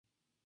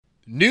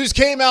News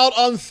came out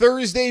on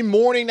Thursday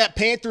morning that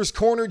Panthers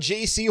corner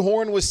Jaycee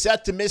Horn was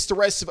set to miss the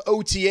rest of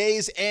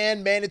OTAs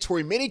and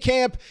mandatory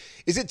minicamp.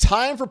 Is it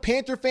time for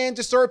Panther fans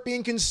to start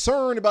being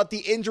concerned about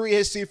the injury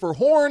history for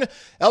Horn?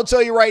 I'll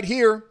tell you right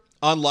here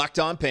on Locked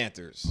On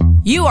Panthers.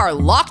 You are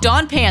Locked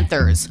On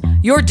Panthers,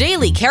 your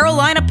daily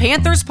Carolina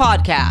Panthers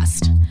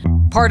podcast.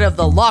 Part of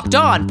the Locked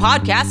On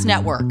Podcast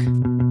Network.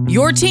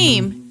 Your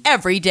team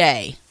every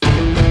day.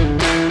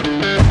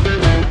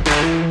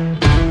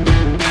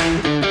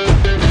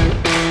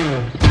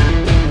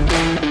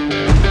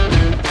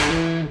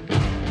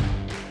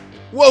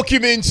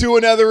 Welcome into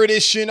another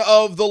edition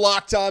of the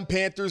Locked On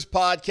Panthers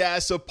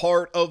podcast, a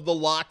part of the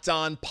Locked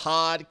On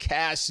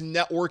Podcast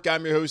Network.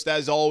 I'm your host,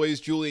 as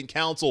always, Julian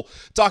Council,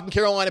 talking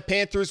Carolina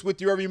Panthers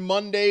with you every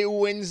Monday,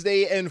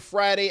 Wednesday, and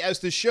Friday as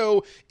the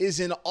show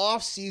is in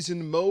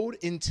off-season mode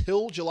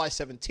until July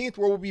 17th,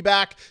 where we'll be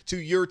back to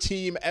your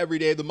team every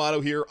day. The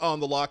motto here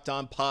on the Locked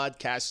On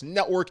Podcast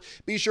Network.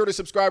 Be sure to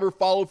subscribe or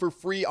follow for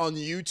free on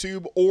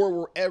YouTube or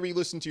wherever you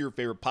listen to your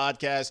favorite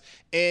podcast.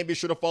 And be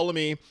sure to follow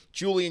me,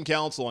 Julian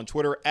Council, on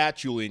Twitter at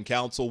Julian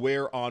Council,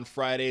 where on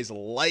Fridays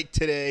like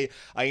today,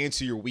 I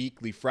answer your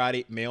weekly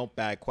Friday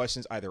mailbag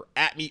questions either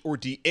at me or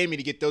DM me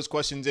to get those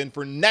questions in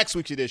for next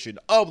week's edition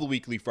of the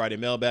weekly Friday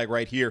mailbag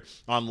right here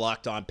on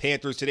Locked On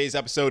Panthers. Today's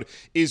episode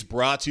is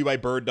brought to you by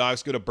Bird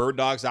Dogs. Go to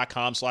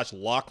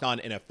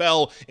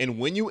birddogs.com/LockedOnNFL, and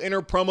when you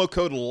enter promo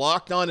code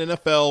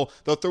LockedOnNFL,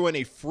 they'll throw in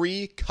a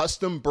free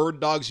custom Bird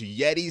Dogs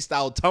Yeti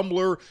style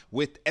tumbler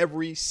with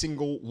every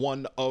single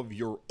one of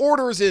your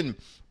orders. And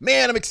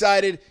man, I'm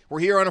excited. We're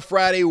here on a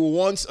Friday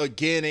once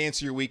again to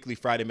answer your weekly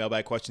Friday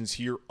mailbag questions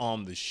here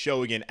on the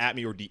show. Again, at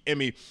me or DM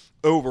me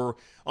over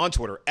on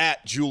Twitter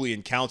at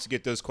Julian Counts to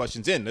get those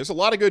questions in. There's a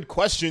lot of good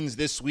questions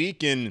this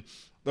week, and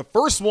the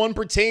first one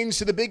pertains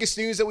to the biggest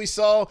news that we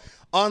saw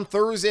on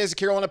Thursday as the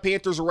Carolina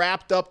Panthers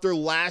wrapped up their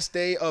last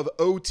day of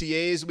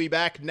OTAs. We'll be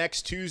back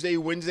next Tuesday,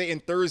 Wednesday,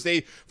 and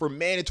Thursday for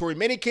mandatory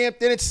minicamp.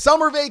 Then it's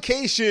summer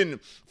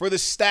vacation for the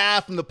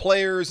staff and the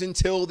players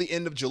until the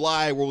end of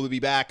July, where we'll be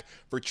back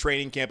for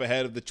training camp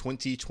ahead of the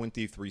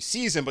 2023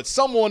 season. But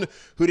someone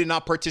who did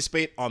not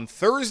participate on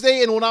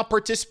Thursday and will not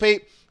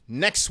participate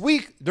next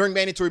week during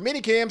mandatory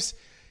minicamps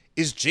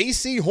is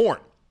Jaycee Horn,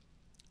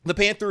 the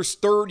Panthers'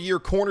 third-year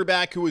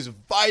cornerback, who is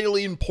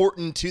vitally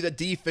important to the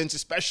defense,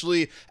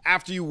 especially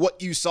after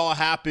what you saw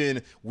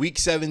happen week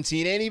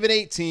 17 and even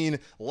 18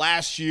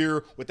 last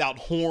year without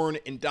Horn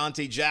and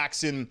Dante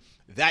Jackson.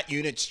 That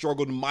unit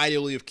struggled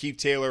mightily with Keith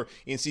Taylor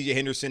and C.J.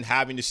 Henderson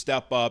having to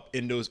step up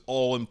in those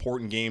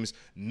all-important games.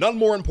 None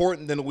more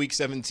important than the Week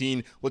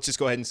 17, let's just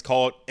go ahead and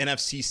call it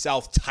NFC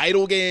South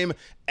title game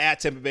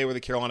at Tampa Bay, where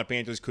the Carolina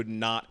Panthers could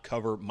not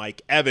cover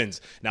Mike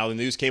Evans. Now, the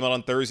news came out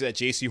on Thursday that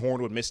Jaycee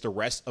Horn would miss the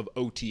rest of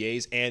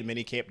OTAs and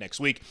minicamp next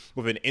week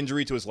with an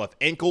injury to his left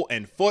ankle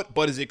and foot,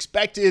 but is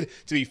expected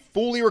to be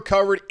fully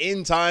recovered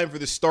in time for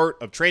the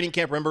start of training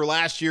camp. Remember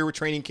last year with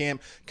training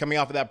camp coming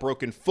off of that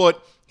broken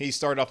foot, he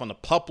started off on the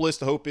PUP list.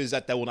 The hope is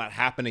that will not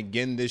happen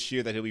again this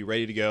year, that he'll be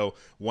ready to go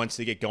once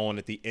they get going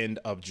at the end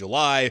of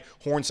July.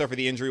 Horn suffered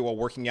the injury while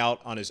working out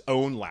on his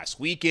own last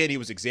weekend. He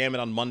was examined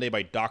on Monday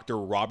by Dr.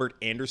 Robert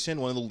Anderson,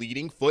 one of the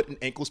leading foot and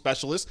ankle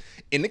specialists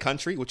in the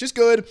country, which is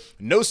good.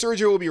 No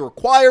surgery will be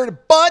required,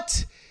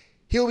 but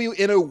he'll be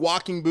in a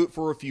walking boot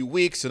for a few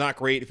weeks, so not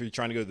great if you're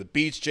trying to go to the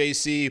beach,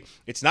 JC.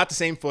 It's not the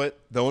same foot,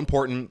 though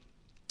important,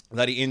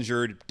 that he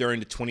injured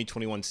during the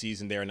 2021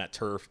 season there in that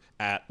turf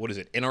at,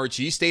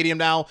 NRG Stadium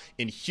now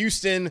in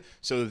Houston.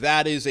 So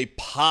that is a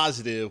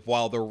positive,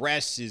 while the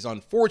rest is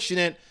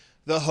unfortunate.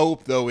 The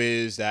hope, though,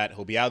 is that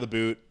he'll be out of the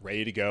boot,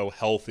 ready to go,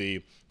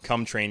 healthy,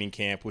 come training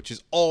camp, which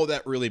is all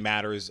that really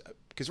matters.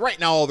 Because right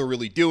now, all they're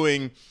really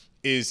doing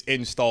is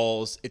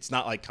installs. It's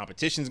not like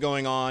competition's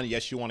going on.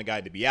 Yes, you want a guy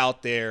to be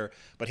out there,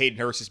 but Hayden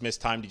Hurst has missed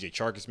time. DJ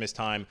Chark has missed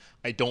time.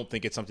 I don't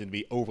think it's something to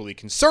be overly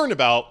concerned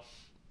about.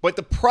 But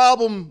the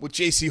problem with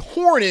Jaycee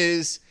Horn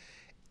is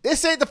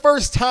this ain't the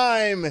first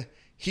time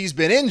he's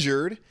been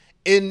injured,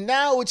 and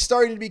now it's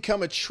starting to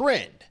become a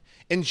trend.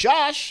 And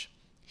Josh,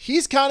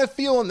 he's kind of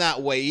feeling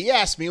that way. He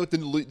asked me with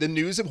the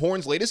news of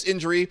Horn's latest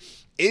injury,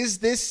 is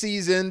this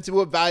season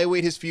to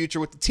evaluate his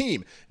future with the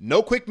team?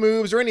 No quick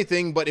moves or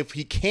anything, but if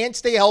he can't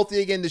stay healthy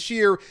again this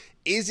year,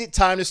 is it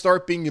time to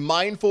start being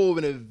mindful of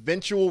an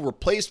eventual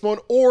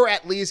replacement, or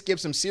at least give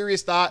some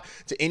serious thought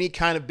to any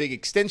kind of big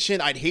extension?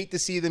 I'd hate to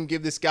see them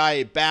give this guy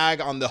a bag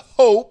on the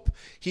hope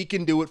he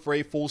can do it for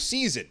a full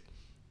season.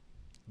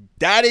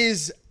 That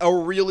is a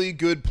really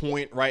good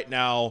point right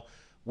now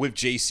with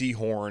Jaycee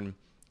Horn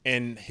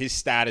and his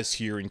status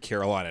here in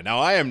Carolina. Now,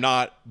 I am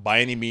not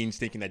by any means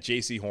thinking that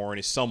Jaycee Horn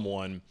is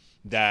someone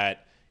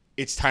that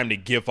it's time to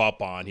give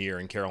up on here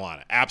in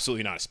Carolina.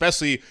 Absolutely not,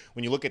 especially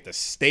when you look at the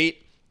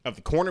state of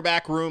the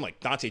cornerback room. Like,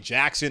 Dante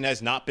Jackson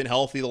has not been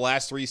healthy the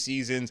last 3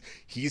 seasons.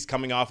 He's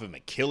coming off of an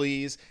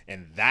Achilles,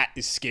 and that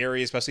is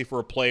scary, especially for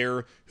a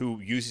player who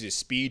uses his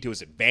speed to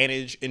his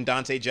advantage in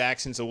Dante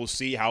Jackson. So we'll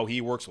see how he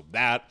works with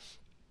that.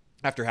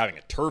 After having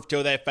a turf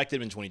toe that affected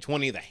him in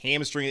 2020, the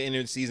hamstring at the end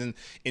of the season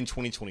in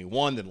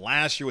 2021, then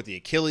last year with the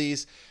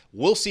Achilles.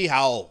 We'll see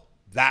how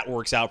that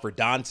works out for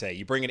Dante.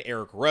 You bring in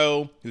Eric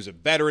Rowe, who's a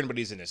veteran, but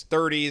he's in his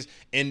 30s.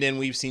 And then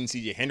we've seen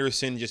CJ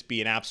Henderson just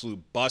be an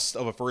absolute bust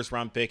of a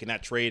first-round pick. And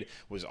that trade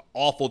was an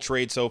awful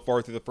trade so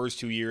far through the first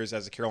 2 years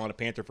as a Carolina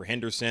Panther for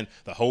Henderson.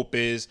 The hope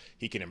is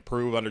he can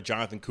improve under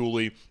Jonathan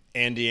Cooley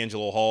and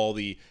D'Angelo Hall,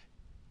 the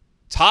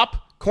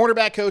top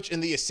cornerback coach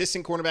and the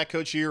assistant cornerback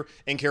coach here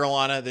in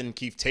Carolina. Then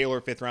Keith Taylor,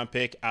 5th-round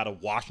pick out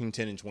of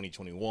Washington in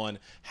 2021,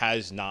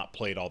 has not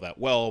played all that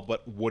well.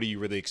 But what are you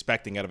really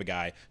expecting out of a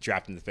guy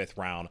drafted in the 5th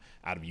round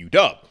out of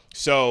UW?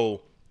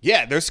 So,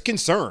 yeah, there's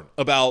concern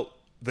about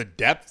the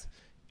depth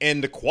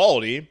and the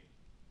quality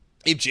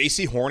if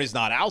Jaycee Horn is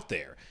not out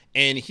there.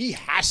 And he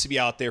has to be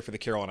out there for the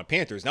Carolina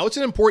Panthers. Now, it's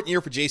an important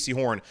year for Jaycee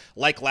Horn,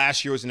 like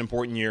last year was an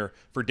important year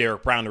for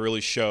Derek Brown to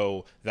really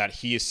show that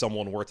he is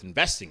someone worth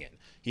investing in.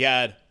 He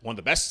had one of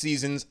the best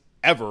seasons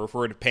ever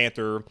for a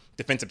Panther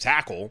defensive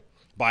tackle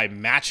by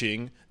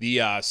matching the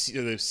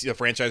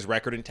franchise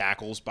record in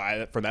tackles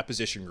from that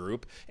position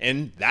group,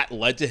 and that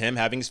led to him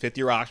having his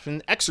 5th-year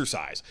option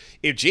exercise.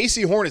 If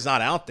Jaycee Horn is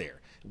not out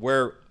there,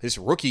 where his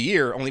rookie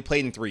year only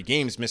played in 3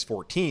 games, missed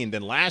 14,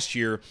 then last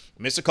year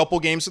missed a couple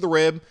games with the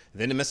rib,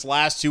 then he missed the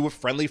last 2 with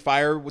friendly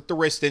fire with the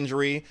wrist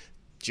injury,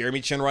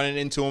 Jeremy Chin running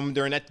into him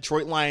during that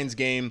Detroit Lions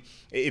game.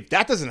 If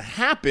that doesn't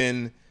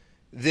happen,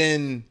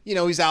 then,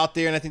 he's out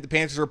there, and I think the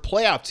Panthers are a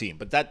playoff team.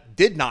 But that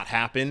did not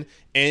happen,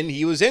 and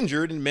he was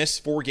injured and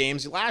missed 4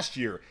 games last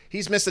year.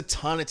 He's missed a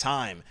ton of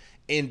time,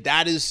 and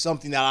that is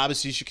something that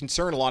obviously should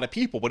concern a lot of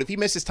people. But if he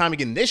misses time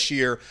again this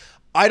year,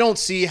 I don't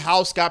see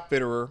how Scott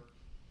Fitterer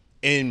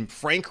and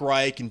Frank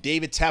Reich and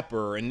David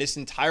Tepper and this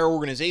entire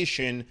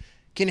organization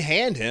can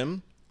hand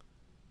him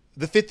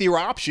the 5th-year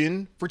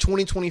option for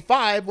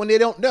 2025 when they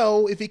don't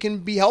know if he can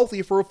be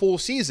healthy for a full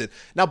season.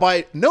 Now,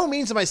 by no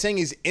means am I saying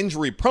he's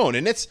injury prone,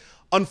 and it's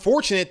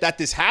unfortunate that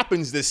this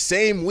happens the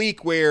same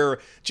week where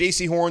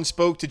Jaycee Horn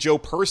spoke to Joe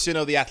Person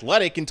of The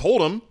Athletic and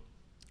told him,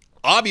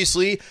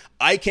 obviously,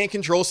 I can't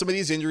control some of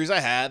these injuries I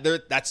had.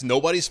 That's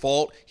nobody's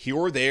fault here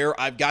or there.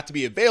 I've got to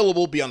be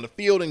available, be on the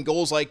field, and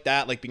goals like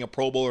that, like being a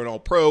Pro Bowler and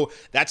All-Pro,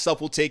 that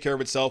stuff will take care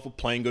of itself with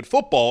playing good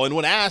football. And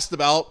when asked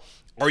about,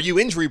 are you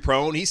injury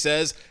prone, he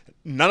says,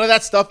 none of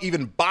that stuff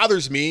even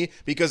bothers me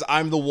because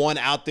I'm the one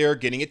out there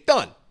getting it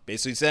done.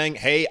 Basically saying,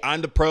 hey,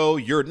 I'm the pro,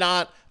 you're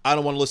not. I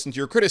don't want to listen to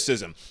your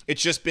criticism.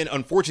 It's just been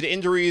unfortunate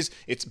injuries.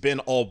 It's been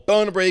all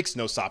bone breaks,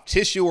 no soft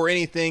tissue or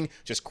anything,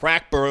 just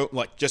crack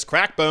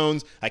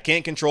bones. I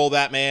can't control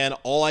that, man.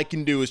 All I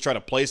can do is try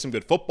to play some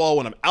good football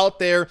when I'm out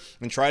there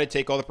and try to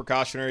take all the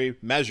precautionary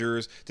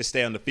measures to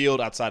stay on the field.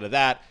 Outside of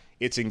that,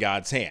 it's in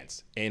God's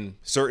hands. And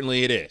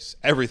certainly it is.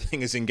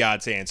 Everything is in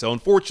God's hands. So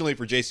unfortunately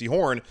for Jaycee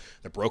Horn,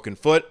 the broken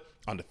foot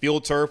on the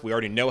field turf, we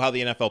already know how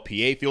the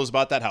NFLPA feels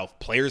about that, how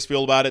players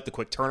feel about it, the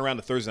quick turnaround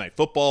to Thursday Night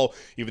Football,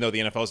 even though the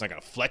NFL is not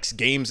going to flex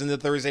games into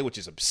Thursday, which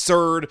is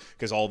absurd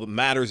because all that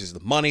matters is the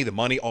money. The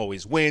money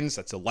always wins.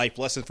 That's a life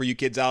lesson for you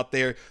kids out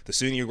there. The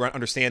sooner you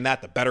understand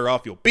that, the better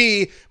off you'll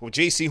be. Well,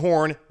 Jaycee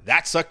Horn,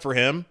 that sucked for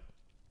him.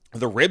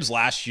 The ribs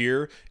last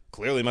year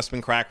clearly must have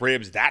been cracked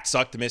ribs. That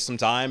sucked to miss some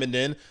time. And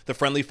then the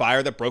friendly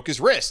fire that broke his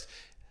wrist.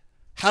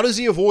 How does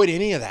he avoid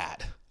any of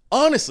that?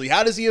 Honestly,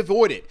 how does he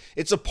avoid it?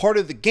 It's a part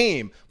of the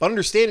game. But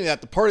understanding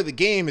that the part of the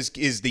game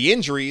is the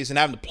injuries and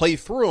having to play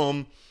through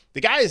them,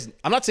 the guy is,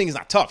 I'm not saying he's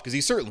not tough because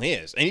he certainly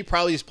is. And he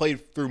probably has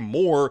played through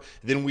more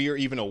than we are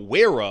even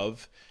aware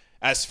of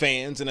as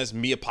fans and as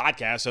me, a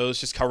podcast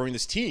host, just covering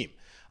this team.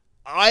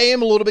 I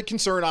am a little bit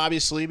concerned,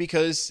 obviously,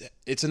 because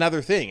it's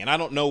another thing. And I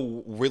don't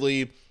know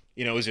really,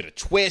 is it a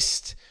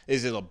twist?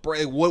 Is it a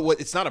break? What?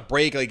 It's not a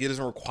break. Like, it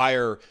doesn't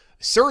require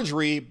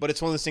surgery, but it's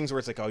one of those things where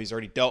it's like, oh, he's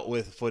already dealt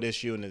with a foot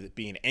issue and it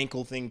being an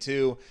ankle thing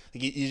too.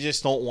 Like, you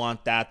just don't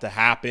want that to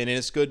happen. And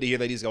it's good to hear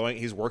that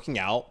he's working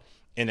out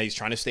and that he's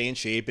trying to stay in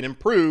shape and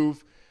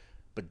improve.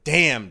 But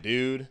damn,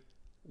 dude,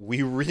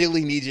 we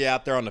really need you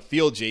out there on the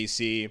field,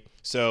 Jaycee.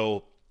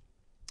 So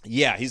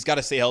yeah, he's got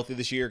to stay healthy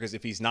this year because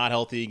if he's not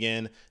healthy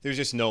again, there's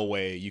just no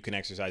way you can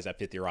exercise that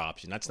 5th-year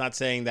option. That's not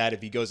saying that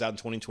if he goes out in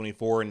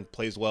 2024 and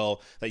plays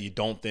well that you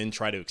don't then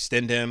try to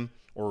extend him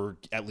or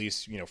at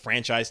least,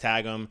 franchise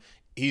tag him.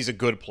 He's a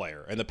good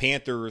player. And the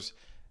Panthers,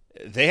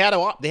 they had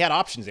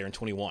options there in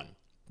 21.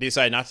 They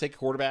decided not to take a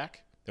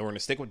quarterback. They were going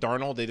to stick with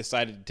Darnold. They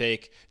decided to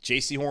take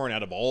Jaycee Horn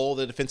out of all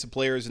the defensive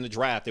players in the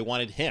draft. They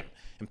wanted him.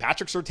 And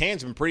Patrick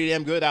Surtain's been pretty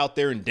damn good out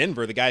there in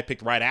Denver, the guy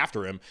picked right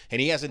after him,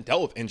 and he hasn't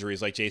dealt with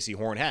injuries like Jaycee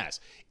Horn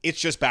has.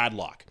 It's just bad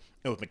luck.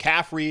 And with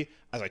McCaffrey,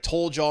 as I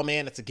told y'all,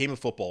 man, it's a game of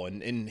football.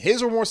 And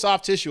his are more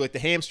soft tissue, like the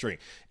hamstring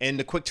and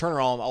the quick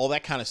turnaround, all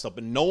that kind of stuff.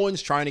 But no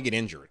one's trying to get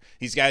injured.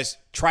 These guys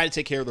try to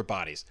take care of their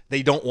bodies.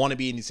 They don't want to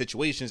be in these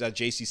situations. As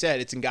Jaycee said,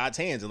 it's in God's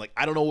hands. And like,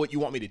 I don't know what you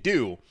want me to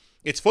do.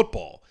 It's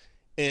football.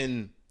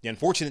 And the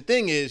unfortunate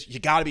thing is you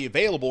got to be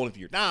available. And if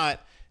you're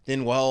not,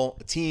 then, well,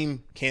 a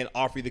team can't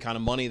offer you the kind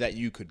of money that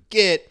you could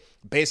get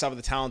based off of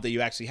the talent that you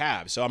actually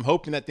have. So I'm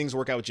hoping that things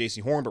work out with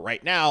Jaycee Horn. But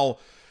right now,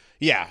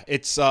 yeah,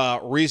 it's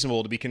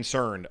reasonable to be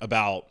concerned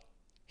about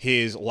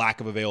his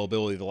lack of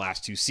availability the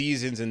last 2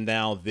 seasons and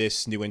now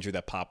this new injury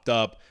that popped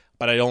up.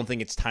 But I don't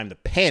think it's time to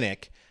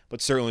panic,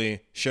 but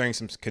certainly sharing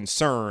some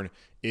concern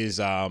is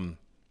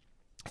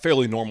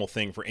fairly normal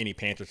thing for any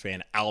Panthers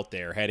fan out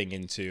there heading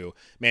into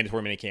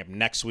mandatory minicamp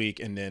next week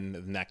and then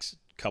the next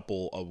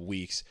couple of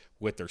weeks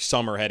with their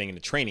summer heading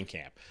into training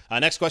camp.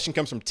 Next question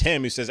comes from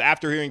Tim, who says,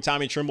 after hearing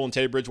Tommy Trimble and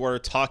Teddy Bridgewater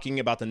talking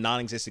about the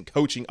non-existent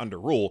coaching under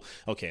Rule,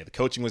 okay, the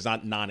coaching was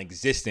not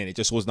non-existent. It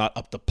just was not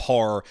up to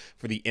par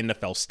for the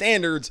NFL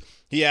standards.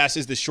 He asks,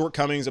 is the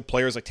shortcomings of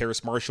players like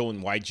Terrace Marshall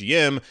and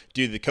YGM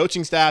due to the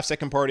coaching staff?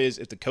 Second part is,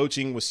 if the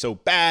coaching was so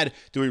bad,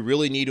 do we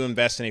really need to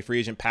invest in a free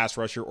agent pass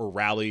rusher or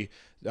really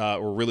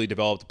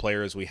develop the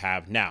players we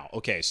have now?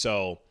 Okay,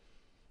 so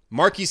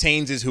Marquise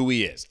Haynes is who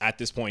he is at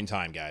this point in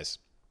time, guys.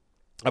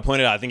 I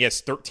pointed out, I think he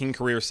has 13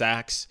 career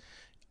sacks.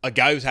 A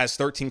guy who has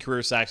 13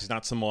 career sacks is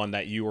not someone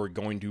that you are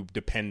going to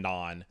depend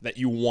on, that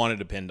you want to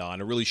depend on.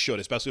 It really should,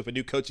 especially with a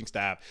new coaching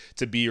staff,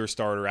 to be your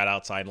starter at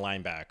outside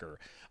linebacker.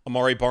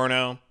 Amari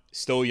Barno,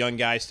 still a young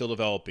guy, still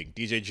developing.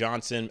 DJ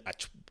Johnson,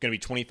 going to be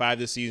 25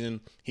 this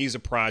season. He's a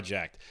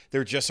project.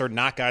 There just are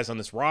not guys on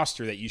this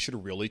roster that you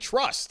should really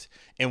trust.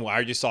 And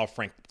I just saw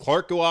Frank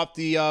Clark go off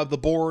the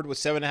board with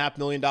 $7.5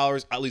 million,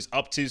 at least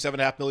up to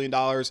 $7.5 million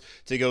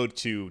to go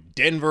to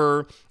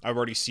Denver. I've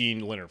already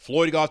seen Leonard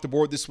Floyd go off the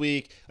board this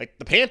week. Like,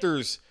 the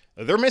Panthers,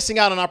 they're missing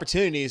out on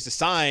opportunities to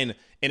sign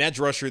an edge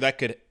rusher that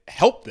could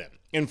help them.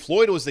 And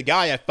Floyd was the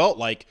guy I felt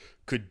like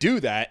could do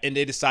that, and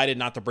they decided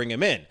not to bring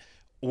him in.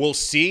 We'll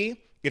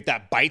see if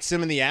that bites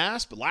him in the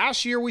ass, but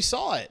last year we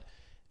saw it.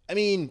 I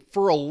mean,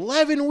 for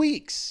 11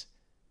 weeks,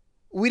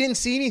 we didn't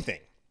see anything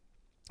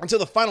until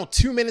the final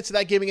 2 minutes of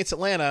that game against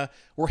Atlanta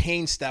where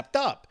Haynes stepped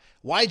up.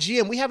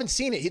 YGM, we haven't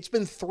seen it. It's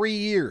been 3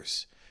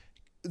 years.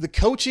 The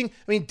coaching,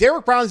 I mean,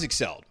 Derek Brown's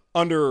excelled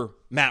under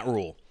Matt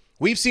Rule.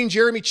 We've seen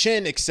Jeremy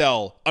Chin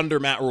excel under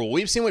Matt Rule.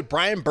 We've seen what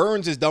Brian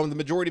Burns has done with the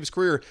majority of his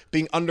career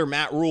being under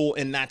Matt Rule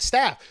and that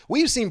staff.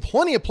 We've seen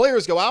plenty of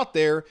players go out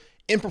there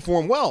and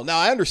perform well. Now,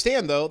 I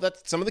understand, though,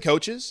 that some of the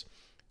coaches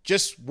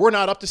just were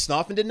not up to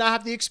snuff and did not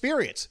have the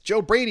experience.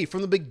 Joe Brady,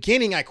 from the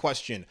beginning, I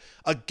question,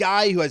 a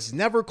guy who has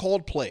never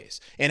called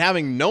plays,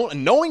 and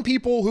knowing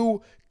people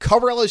who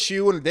cover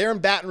LSU and they're in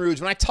Baton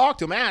Rouge, when I talked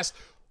to him, I asked,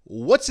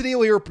 what's the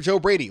deal here with Joe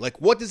Brady? Like,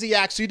 what does he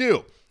actually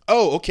do?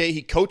 Oh, okay,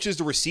 he coaches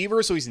the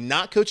receiver, so he's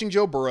not coaching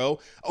Joe Burrow.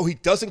 Oh, he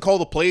doesn't call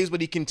the plays, but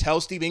he can tell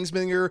Steve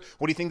Ensminger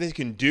what he thinks he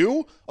can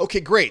do?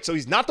 Okay, great. So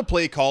he's not the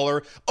play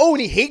caller. Oh,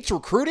 and he hates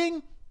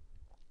recruiting?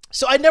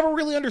 So I never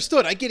really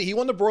understood. I get it. He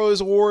won the Bros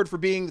Award for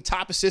being the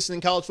top assistant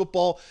in college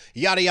football,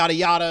 yada, yada,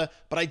 yada.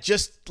 But I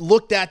just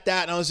looked at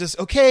that and I was just,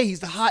 okay, he's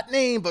the hot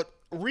name. But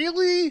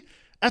really,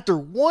 after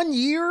 1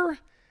 year,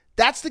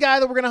 that's the guy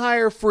that we're going to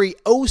hire for an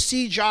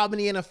OC job in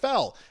the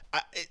NFL.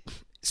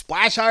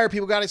 Splash hire,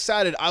 people got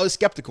excited. I was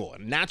skeptical.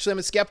 And naturally, I'm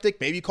a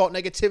skeptic. Maybe you call it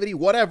negativity,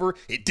 whatever.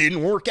 It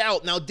didn't work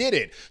out. Now, did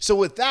it? So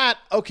with that,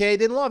 okay,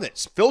 didn't love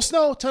it. Phil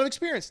Snow, ton of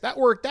experience. That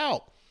worked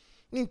out.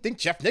 I think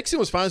Jeff Nixon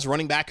was fine as a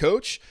running back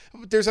coach.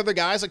 There's other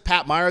guys like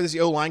Pat Meyer, there's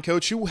the O-line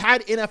coach, who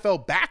had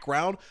NFL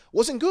background,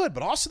 wasn't good,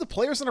 but also the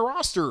players on the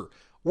roster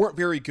weren't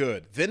very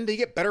good. Then they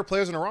get better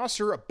players on the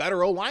roster, a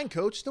better O-line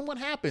coach, then what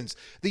happens?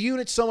 The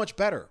unit's so much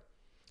better.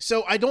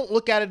 So I don't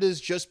look at it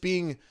as just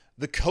being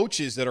the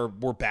coaches that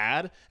were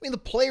bad. I mean, the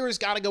players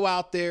got to go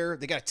out there.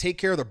 They got to take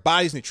care of their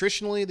bodies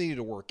nutritionally. They need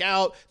to work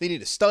out. They need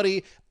to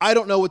study. I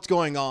don't know what's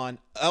going on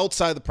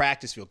outside the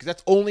practice field because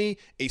that's only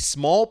a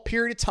small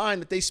period of time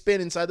that they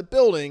spend inside the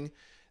building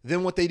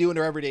than what they do in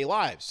their everyday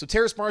lives. So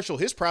Terrace Marshall,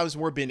 his problems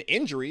more been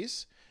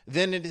injuries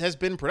than it has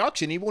been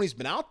production. Even when he's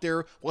been out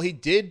there, well, he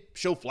did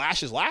show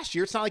flashes last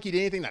year. It's not like he did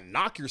anything that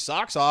knock your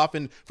socks off.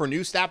 And for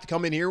new staff to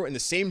come in here and the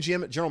same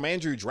general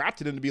manager who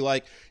drafted him to be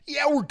like,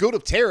 yeah, we're good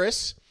with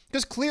Terrace.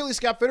 Because clearly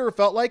Scott Fitterer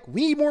felt like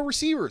we need more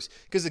receivers.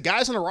 Because the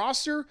guys on the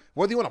roster,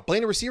 whether you want to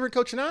blame the receiver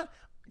coach or not,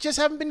 just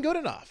haven't been good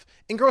enough.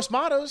 And Gross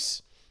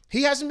Matos,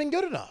 he hasn't been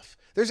good enough.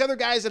 There's other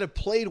guys that have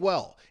played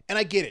well. And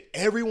I get it.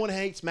 Everyone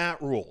hates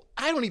Matt Rule.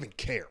 I don't even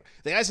care.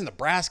 The guys in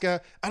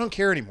Nebraska, I don't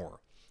care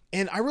anymore.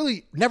 And I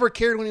really never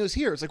cared when he was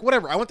here. It's like,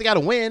 whatever. I want the guy to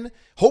win,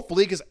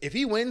 hopefully, because if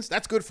he wins,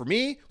 that's good for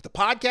me, with the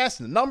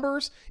podcast and the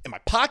numbers in my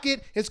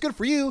pocket. It's good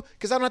for you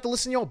because I don't have to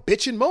listen to y'all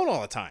bitch and moan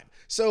all the time.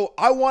 So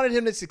I wanted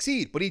him to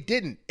succeed, but he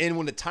didn't. And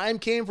when the time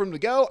came for him to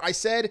go, I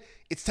said,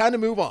 it's time to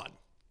move on.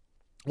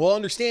 Well,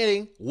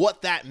 understanding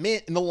what that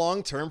meant in the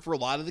long term for a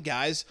lot of the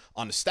guys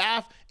on the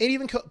staff and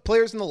even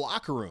players in the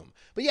locker room.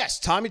 But yes,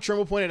 Tommy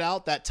Trimble pointed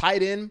out that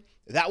tight end,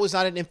 that was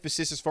not an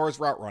emphasis as far as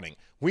route running.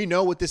 We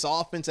know with this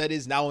offense that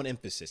is now an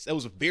emphasis. That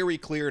was very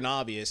clear and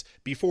obvious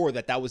before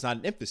that was not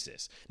an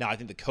emphasis. Now, I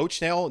think the coach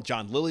now,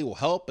 John Lilly, will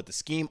help, but the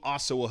scheme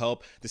also will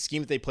help. The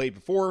scheme that they played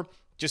before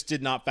just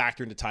did not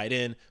factor into tight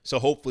end. So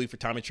hopefully for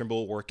Tommy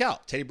Trimble will work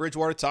out. Teddy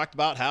Bridgewater talked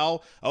about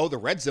how, the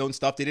red zone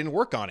stuff, they didn't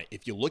work on it.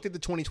 If you looked at the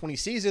 2020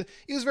 season,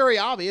 it was very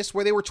obvious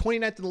where they were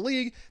 29th in the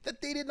league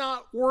that they did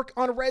not work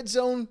on red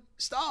zone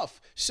stuff.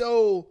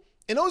 So,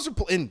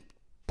 and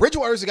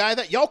Bridgewater's a guy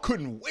that y'all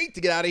couldn't wait to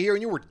get out of here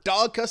and you were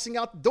dog cussing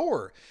out the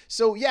door.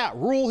 So yeah,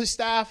 Rule, his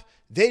staff,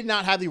 they did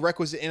not have the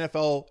requisite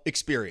NFL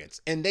experience.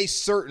 And they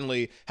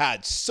certainly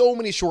had so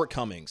many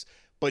shortcomings.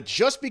 But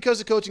just because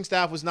the coaching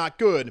staff was not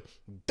good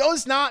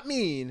does not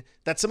mean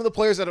that some of the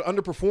players that have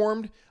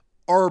underperformed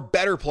are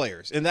better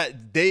players, and that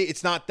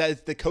it's not that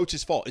it's the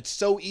coach's fault. It's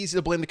so easy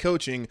to blame the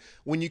coaching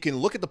when you can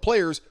look at the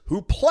players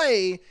who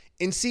play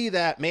and see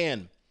that,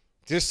 man,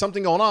 there's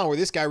something going on where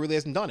this guy really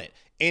hasn't done it.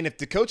 And if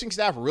the coaching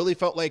staff really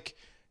felt like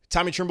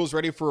Tommy Trimble's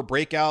ready for a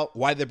breakout,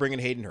 why did they bring in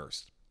Hayden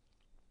Hurst?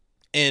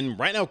 And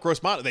right now,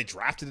 Gross Montana, they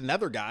drafted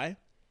another guy,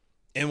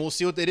 and we'll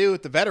see what they do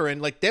with the veteran.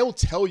 Like, they'll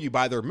tell you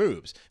by their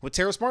moves. With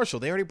Terrace Marshall,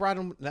 they already brought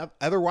in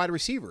other wide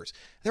receivers.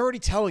 They're already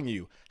telling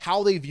you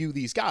how they view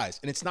these guys.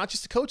 And it's not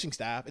just the coaching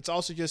staff. It's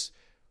also just,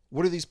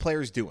 what are these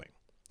players doing?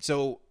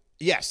 So,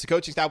 yes, the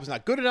coaching staff was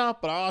not good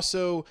enough, but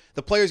also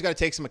the players got to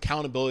take some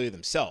accountability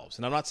themselves.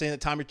 And I'm not saying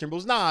that Tommy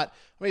Trimble's not.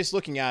 I'm just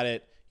looking at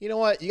it. You know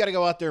what? You got to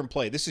go out there and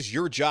play. This is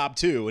your job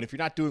too. And if you're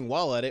not doing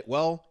well at it,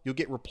 well, you'll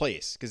get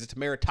replaced because it's a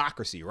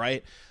meritocracy,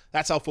 right?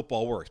 That's how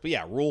football works. But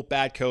yeah, Rule,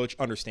 bad coach,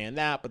 understand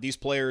that. But these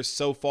players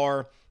so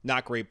far,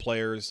 not great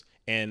players.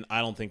 And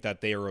I don't think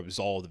that they are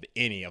absolved of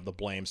any of the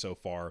blame so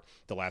far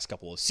the last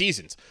couple of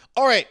seasons.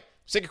 All right,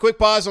 let's take a quick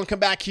pause. I'll come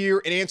back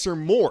here and answer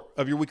more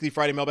of your weekly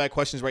Friday mailbag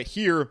questions right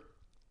here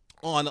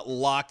on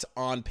Locked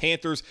on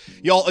Panthers.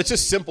 Y'all, it's a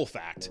simple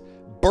fact.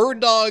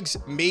 Bird dogs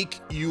make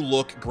you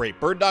look great.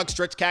 Bird dog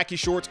stretch khaki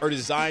shorts are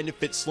designed to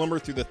fit slimmer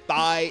through the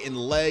thigh and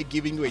leg,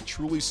 giving you a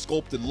truly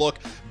sculpted look.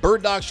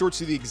 Bird dog shorts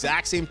do the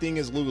exact same thing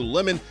as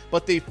Lululemon,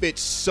 but they fit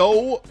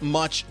so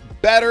much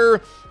better.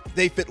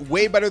 They fit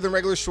way better than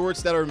regular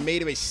shorts that are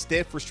made of a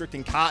stiff,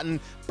 restricting cotton.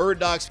 Bird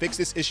Dogs fix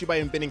this issue by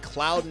inventing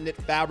cloud knit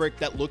fabric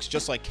that looks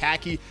just like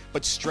khaki,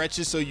 but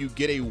stretches so you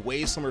get a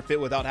way slimmer fit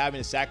without having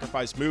to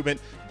sacrifice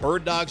movement.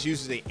 Bird Dogs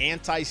uses an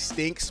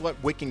anti-stink,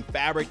 sweat-wicking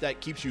fabric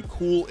that keeps you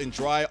cool and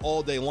dry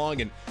all day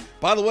long. And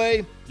by the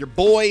way, your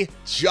boy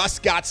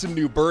just got some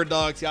new Bird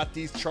Dogs. Got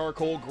these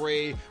charcoal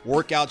gray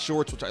workout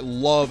shorts, which I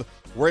love.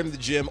 Wearing them to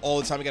the gym all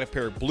the time. I got a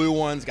pair of blue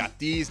ones. Got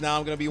these now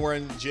I'm going to be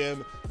wearing in the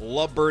gym.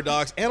 Love Bird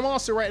Dogs. And I'm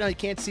also right now, you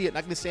can't see it,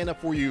 not going to stand up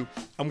for you.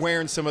 I'm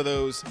wearing some of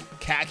those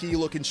khaki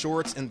looking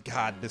shorts. And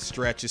God, the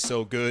stretch is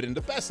so good. And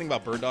the best thing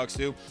about Bird Dogs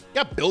too,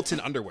 got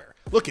built-in underwear.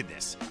 Look at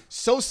this.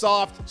 So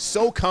soft,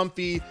 so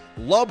comfy.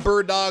 Love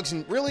Bird Dogs.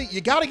 And really, you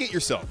got to get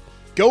yourself.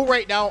 Go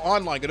right now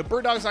online. Go to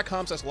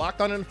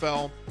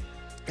birddogs.com/LockedOnNFL.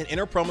 and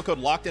enter promo code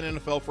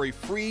LOCKEDONNFL for a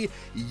free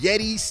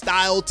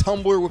Yeti-style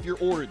tumbler with your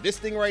order. This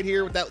thing right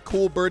here with that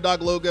cool Bird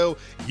Dog logo,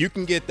 you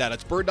can get that.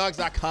 It's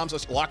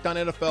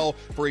birddogs.com/LOCKEDONNFL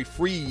for a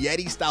free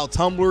Yeti-style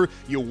tumbler.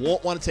 You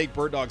won't want to take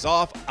Bird Dogs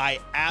off. I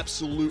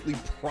absolutely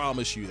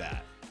promise you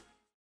that.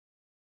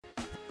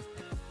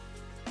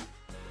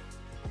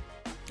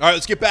 All right,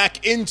 let's get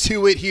back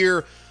into it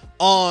here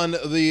on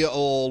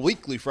the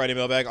weekly Friday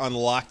mailbag on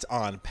Locked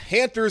on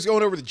Panthers.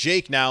 Going over to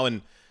Jake now,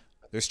 and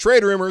there's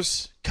trade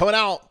rumors coming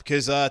out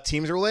because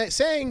teams are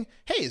saying,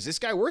 hey, is this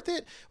guy worth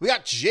it? We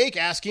got Jake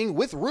asking,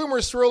 with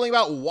rumors swirling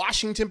about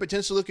Washington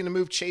potentially looking to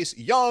move Chase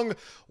Young,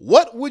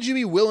 what would you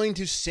be willing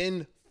to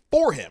send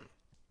for him?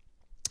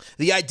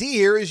 The idea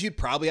here is you'd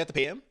probably have to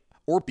pay him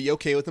or be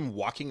okay with him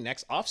walking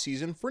next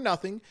offseason for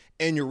nothing,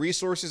 and your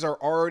resources are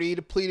already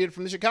depleted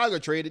from the Chicago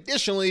trade.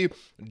 Additionally,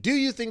 do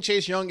you think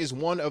Chase Young is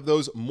one of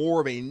those more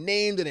of a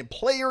name than a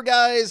player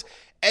guys?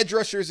 Edge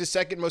rusher is the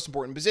second most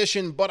important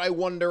position, but I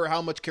wonder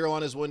how much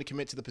Carolina is willing to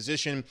commit to the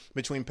position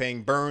between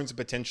paying Burns and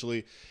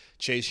potentially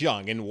Chase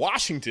Young. And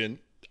Washington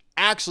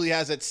actually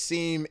has that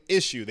same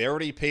issue. They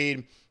already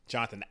paid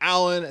Jonathan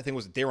Allen. I think it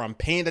was Daron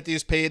Payne that they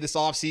just paid this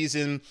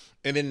offseason.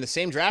 And then in the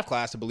same draft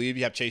class, I believe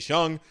you have Chase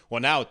Young. Well,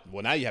 now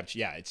you have,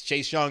 it's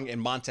Chase Young and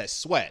Montez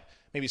Sweat.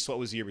 Maybe Sweat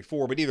was the year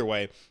before, but either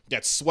way, you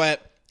got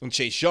Sweat and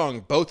Chase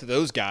Young, both of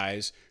those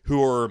guys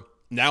who are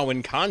now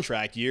in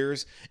contract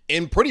years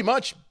and pretty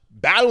much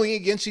battling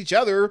against each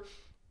other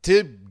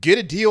to get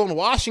a deal in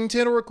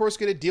Washington or, of course,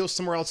 get a deal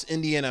somewhere else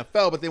in the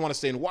NFL, but they want to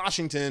stay in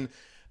Washington.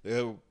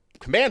 The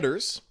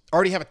Commanders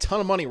already have a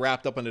ton of money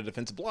wrapped up on the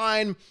defensive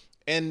line,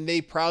 and they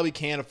probably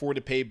can't afford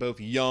to pay both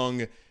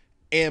Young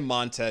and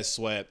Montez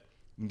Sweat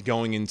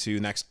going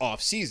into next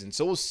offseason.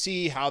 So we'll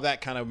see how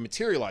that kind of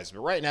materializes. But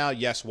right now,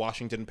 yes,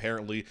 Washington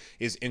apparently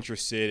is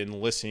interested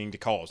in listening to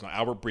calls. Now,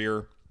 Albert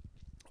Breer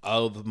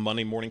of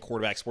Monday Morning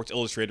Quarterback Sports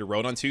Illustrated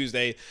wrote on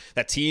Tuesday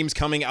that teams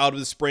coming out of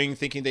the spring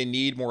thinking they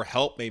need more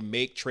help may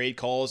make trade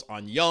calls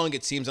on Young.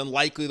 It seems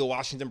unlikely the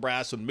Washington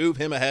Brass would move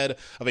him ahead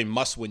of a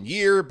must-win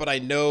year, but I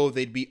know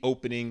they'd be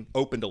open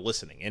to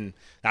listening. And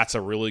that's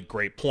a really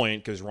great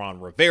point because Ron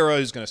Rivera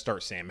is going to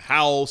start Sam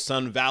Howell,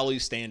 Sun Valley,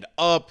 stand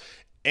up,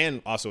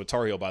 and also a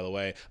Tar Heel, by the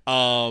way.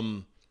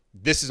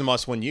 This is a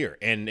must-win year.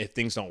 And if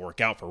things don't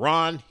work out for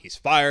Ron, he's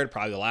fired.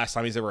 Probably the last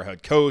time he's ever a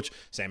head coach.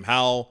 Sam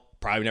Howell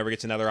probably never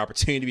gets another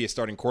opportunity to be a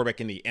starting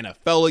quarterback in the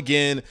NFL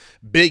again.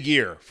 Big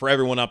year for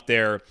everyone up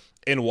there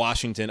in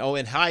Washington. Oh,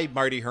 and hi,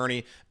 Marty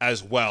Herney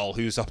as well,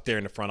 who's up there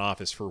in the front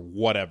office for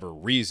whatever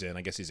reason.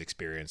 I guess he's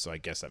experienced, so I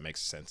guess that makes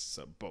sense.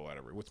 So, but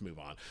whatever, let's move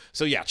on.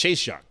 So, yeah,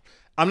 Chase Young.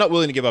 I'm not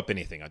willing to give up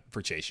anything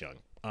for Chase Young.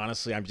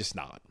 Honestly, I'm just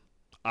not.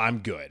 I'm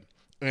good.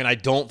 And I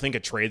don't think a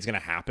trade's going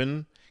to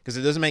happen because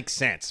it doesn't make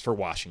sense for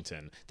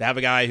Washington to have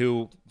a guy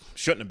who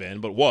shouldn't have been,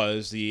 but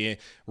was the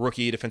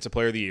rookie defensive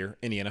player of the year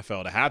in the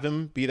NFL, to have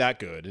him be that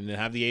good and to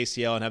have the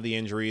ACL and have the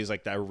injuries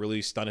like that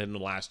really stunted him in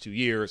the last 2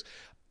 years.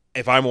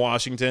 If I'm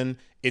Washington,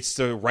 it's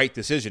the right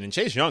decision. And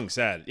Chase Young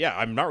said, yeah,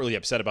 I'm not really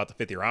upset about the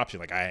fifth-year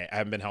option. Like, I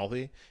haven't been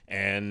healthy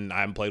and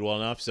I haven't played well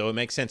enough, so it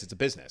makes sense. It's a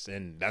business,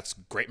 and that's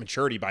great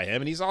maturity by him.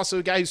 And he's also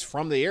a guy who's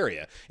from the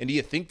area. And do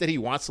you think that he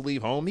wants to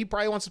leave home? He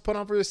probably wants to put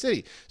on for the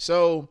city.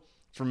 So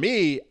for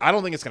me, I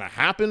don't think it's going to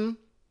happen.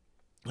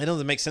 I don't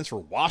think it makes sense for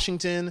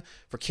Washington,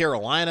 for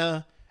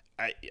Carolina.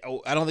 I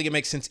don't think it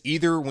makes sense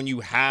either when you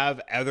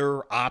have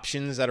other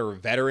options that are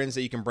veterans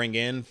that you can bring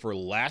in for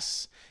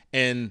less,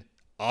 and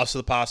also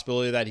the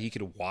possibility that he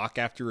could walk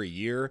after a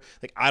year.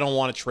 Like, I don't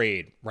want to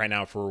trade right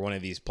now for one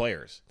of these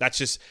players.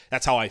 That's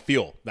how I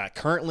feel. That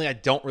currently I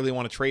don't really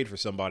want to trade for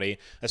somebody,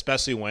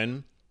 especially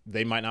when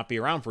they might not be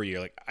around for a year.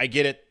 Like, I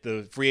get it.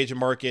 The free agent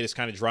market is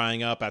kind of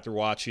drying up after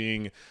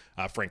watching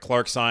Frank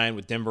Clark sign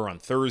with Denver on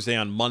Thursday.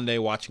 On Monday,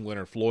 watching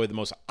Leonard Floyd, the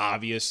most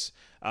obvious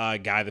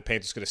guy the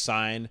Panthers could have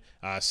signed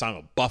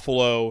with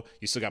Buffalo.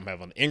 You still got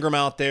Melvin Ingram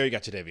out there. You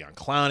got Jadeveon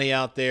Clowney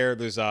out there.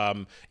 There's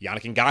Yannick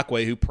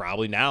Ngakoue, who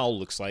probably now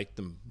looks like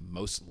the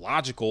most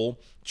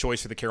logical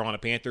choice for the Carolina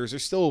Panthers.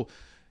 There's still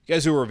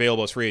guys who are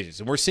available as free agents,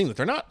 and we're seeing that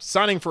they're not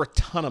signing for a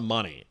ton of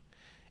money.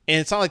 And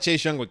it's not like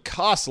Chase Young would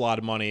cost a lot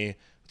of money.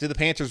 Do the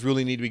Panthers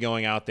really need to be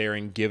going out there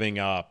and giving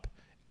up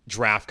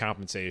draft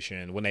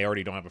compensation when they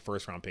already don't have a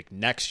first-round pick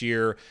next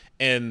year,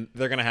 and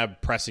they're going to have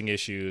pressing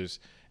issues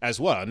as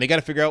well? And they got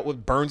to figure out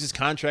what Burns'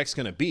 contract's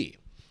going to be.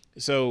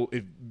 So,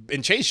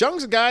 and Chase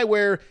Young's a guy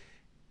where,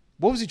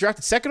 what was he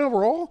drafted, second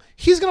overall?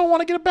 He's going to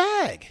want to get a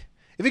bag.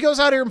 If he goes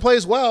out here and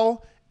plays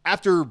well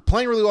after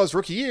playing really well his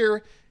rookie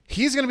year,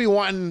 he's going to be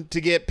wanting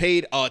to get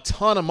paid a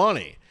ton of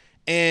money.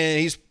 And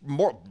he's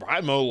more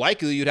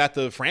likely you'd have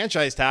to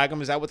franchise tag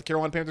him. Is that what the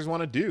Carolina Panthers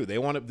want to do? Do they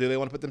want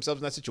to put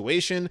themselves in that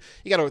situation?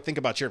 You got to think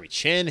about Jeremy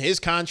Chin, his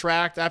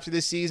contract after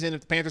this season.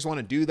 If the Panthers want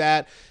to do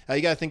that,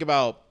 you got to think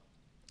about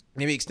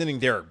maybe extending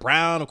Derek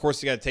Brown. Of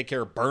course, you got to take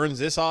care of Burns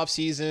this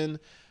offseason.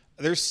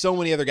 There's so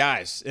many other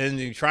guys, and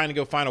you're trying to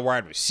go find a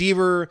wide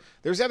receiver.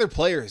 There's other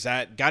players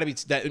that got to be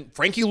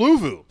Frankie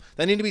Louvu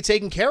that need to be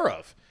taken care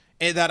of,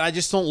 and that I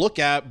just don't look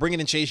at bringing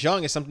in Chase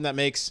Young as something that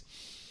makes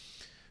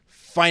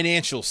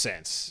financial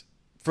sense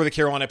for the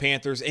Carolina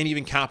Panthers, and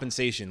even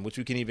compensation, which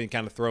we can even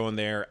kind of throw in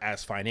there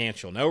as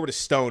financial. Now over to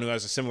Stone, who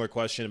has a similar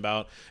question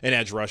about an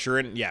edge rusher.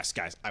 And yes,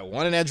 guys, I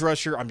want an edge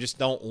rusher. I just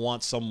don't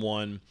want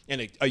someone,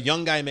 and a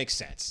young guy makes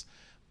sense.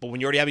 But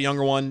when you already have a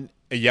younger one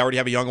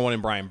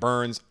in Brian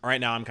Burns, right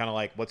now I'm kind of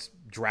like, let's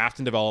draft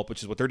and develop,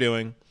 which is what they're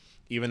doing,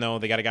 even though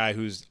they got a guy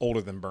who's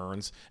older than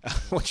Burns,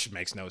 which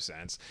makes no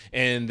sense.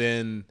 And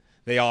then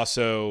they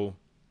also,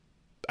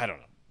 I don't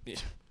know,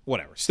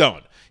 whatever.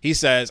 Stone, he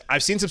says,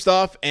 I've seen some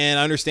stuff and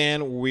I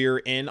understand we're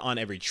in on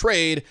every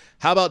trade.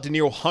 How about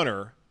Danielle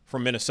Hunter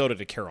from Minnesota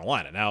to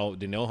Carolina? Now,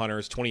 Danielle Hunter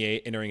is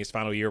 28, entering his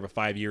final year of a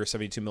 5-year,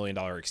 $72 million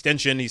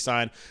extension. He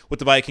signed with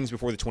the Vikings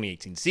before the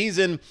 2018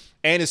 season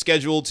and is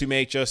scheduled to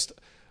make just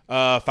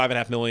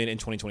 $5.5 million in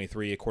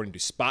 2023, according to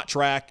Spot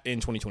Track.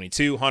 In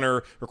 2022,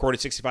 Hunter recorded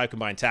 65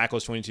 combined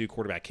tackles, 22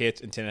 quarterback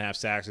hits, and 10.5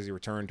 sacks as he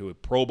returned to a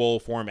Pro Bowl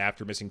form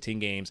after missing 10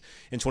 games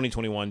in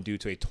 2021 due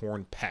to a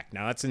torn pec.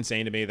 Now, that's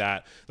insane to me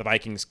that the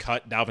Vikings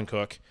cut Dalvin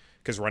Cook,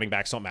 because running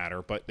backs don't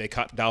matter, but they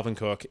cut Dalvin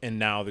Cook, and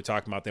now they're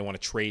talking about they want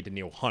to trade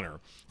Danielle Hunter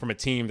from a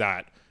team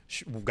that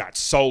got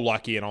so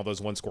lucky in all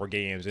those one-score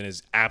games and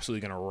is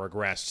absolutely going to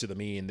regress to the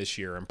mean this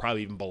year, and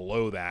probably even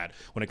below that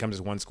when it comes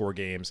to one-score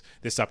games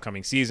this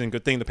upcoming season.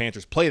 Good thing the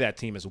Panthers play that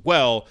team as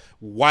well.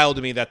 Wild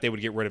to me that they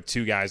would get rid of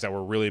two guys that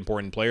were really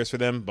important players for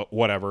them, but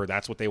whatever.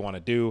 That's what they want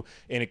to do,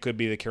 and it could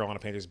be the Carolina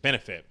Panthers'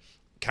 benefit.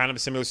 Kind of a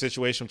similar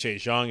situation with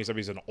Chase Young, except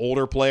he's an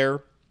older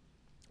player,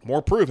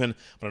 more proven,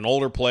 but an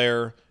older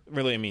player.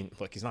 Really, I mean,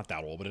 look, he's not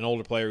that old, but an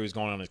older player who's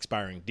going on an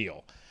expiring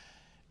deal.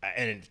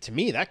 And to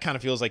me, that kind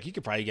of feels like you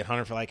could probably get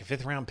Hunter for like a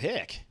 5th-round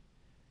pick.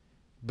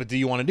 But do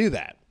you want to do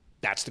that?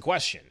 That's the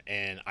question.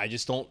 And I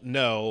just don't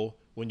know,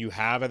 when you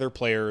have other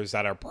players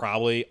that are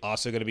probably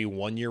also going to be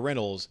 1-year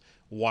rentals,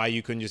 why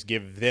you couldn't just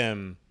give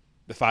them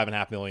the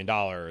 $5.5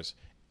 million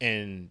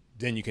and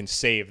then you can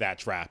save that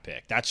draft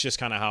pick. That's just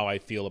kind of how I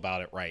feel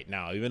about it right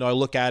now. Even though I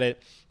look at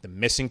it, the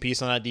missing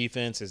piece on that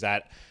defense is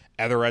that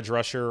other edge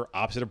rusher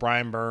opposite of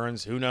Brian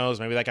Burns. Who knows?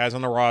 Maybe that guy's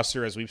on the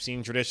roster, as we've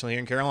seen traditionally here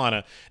in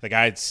Carolina. The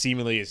guy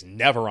seemingly is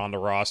never on the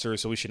roster,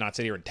 so we should not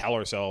sit here and tell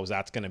ourselves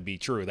that's going to be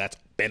true. That's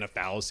been a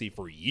fallacy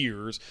for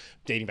years,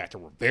 dating back to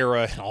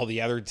Rivera and all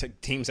the other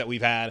teams that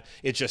we've had.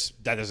 It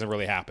just, that doesn't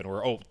really happen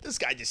where, oh, this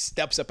guy just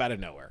steps up out of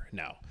nowhere.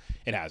 No,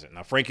 it hasn't.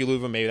 Now, Frankie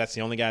Louvu, maybe that's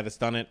the only guy that's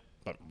done it,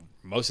 but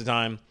most of the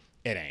time,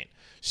 it ain't.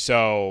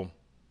 So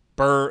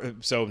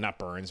not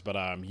Burns,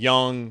 but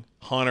Young,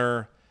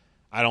 Hunter,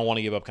 I don't want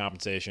to give up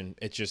compensation.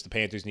 It's just the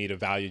Panthers need a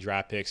value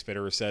draft pick.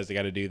 Fitterer says they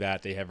got to do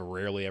that. They have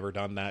rarely ever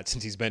done that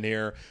since he's been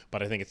here.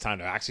 But I think it's time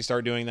to actually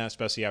start doing that,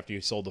 especially after you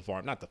sold the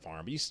farm. Not the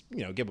farm, but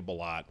you give up a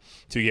lot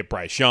to get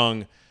Bryce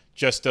Young.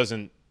 Just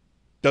doesn't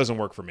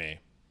work for me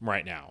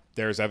right now.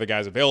 There's other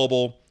guys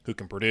available who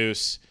can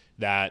produce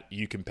that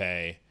you can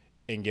pay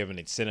and give an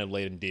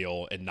incentive-laden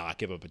deal and not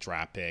give up a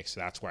draft pick. So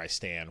that's where I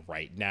stand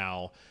right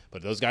now. But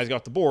if those guys go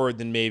off the board,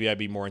 then maybe I'd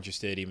be more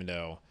interested, even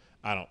though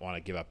I don't want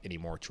to give up any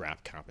more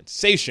draft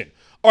compensation.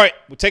 All right,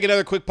 we'll take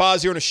another quick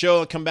pause here on the show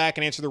and come back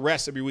and answer the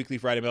rest of your weekly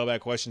Friday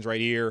mailbag questions right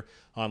here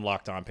on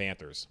Locked On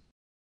Panthers.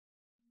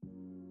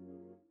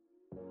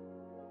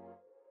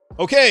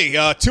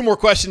 Okay, 2 more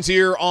questions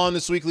here on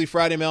this weekly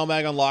Friday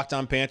mailbag on Locked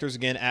On Panthers.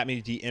 Again, at me,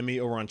 DM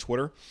me over on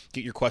Twitter.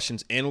 Get your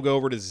questions in. We'll go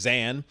over to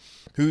Zan,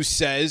 who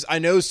says, I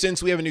know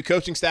since we have a new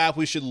coaching staff,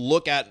 we should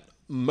look at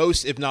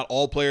most, if not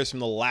all, players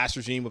from the last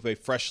regime with a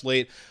fresh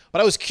slate.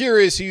 But I was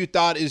curious who you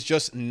thought is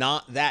just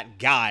not that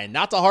guy.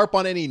 Not to harp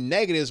on any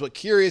negatives, but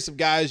curious of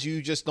guys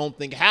you just don't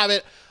think have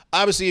it.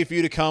 Obviously, if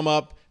you to come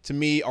up to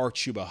me are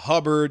Chuba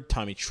Hubbard,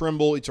 Tommy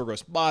Tremble, Yetur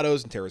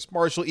Gross-Matos, and Terrace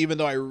Marshall. Even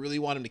though I really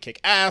want him to kick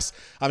ass,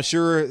 I'm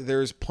sure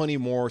there's plenty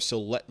more, so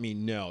let me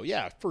know.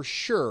 Yeah, for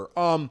sure.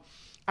 I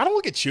don't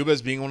look at Chuba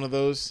as being one of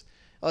those.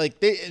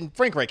 And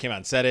Frank Wright came out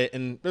and said it,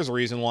 and there's a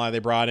reason why they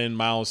brought in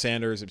Miles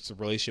Sanders. It's a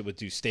relationship with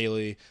Deuce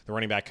Staley, the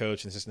running back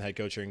coach and assistant head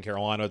coach here in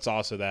Carolina. It's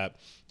also that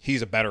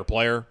he's a better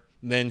player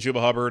than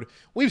Chuba Hubbard.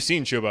 We've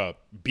seen Chuba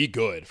be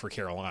good for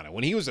Carolina.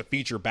 When he was a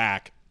feature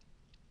back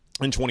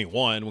in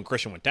 21, when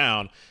Christian went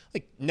down,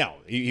 no,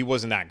 he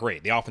wasn't that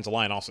great. The offensive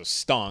line also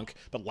stunk.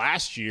 But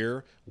last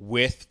year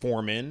with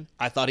Foreman,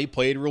 I thought he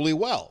played really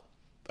well,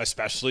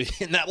 especially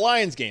in that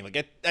Lions game.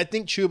 I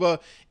think Chuba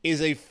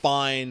is a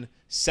fine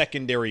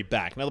secondary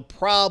back. Now, the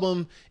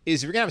problem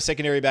is if you're going to have a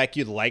secondary back,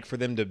 you'd like for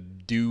them to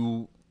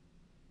do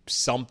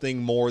something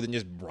more than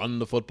just run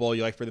the football.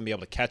 You like for them to be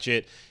able to catch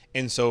it.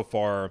 And so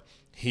far,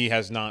 he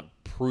has not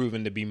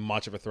proven to be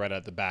much of a threat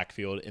at the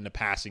backfield in the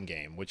passing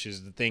game, which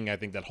is the thing I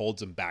think that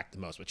holds him back the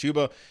most. But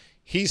Chuba,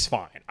 he's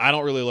fine. I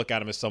don't really look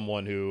at him as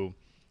someone who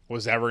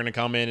was ever going to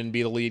come in and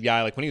be the lead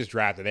guy. Like when he was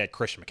drafted, they had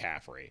Christian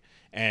McCaffrey.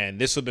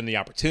 And this would have been the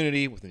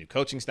opportunity with the new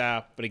coaching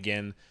staff. But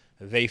again,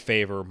 they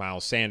favor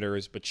Miles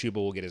Sanders, but Chuba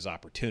will get his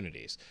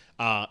opportunities.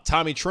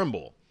 Tommy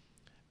Tremble,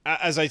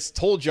 as I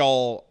told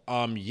y'all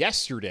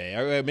yesterday,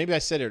 or maybe I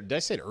said it, did I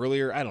say it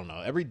earlier? I don't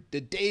know.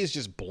 The days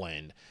just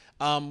blend.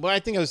 But I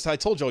think I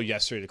told y'all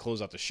yesterday to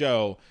close out the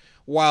show,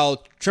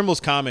 while Tremble's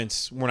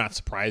comments were not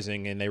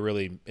surprising and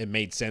it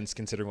made sense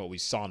considering what we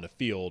saw in the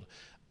field,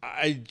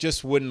 I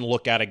just wouldn't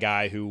look at a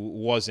guy who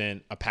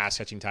wasn't a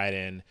pass-catching tight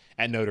end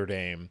at Notre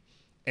Dame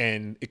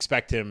and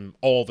expect him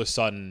all of a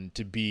sudden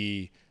to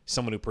be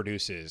someone who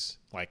produces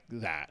like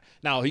that.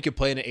 Now, he could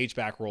play in an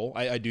H-back role.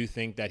 I do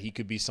think that he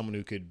could be someone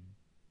who could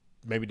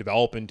maybe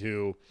develop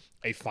into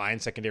a fine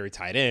secondary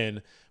tight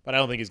end, but I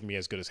don't think he's going to be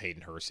as good as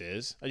Hayden Hurst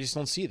is. I just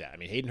don't see that. I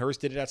mean, Hayden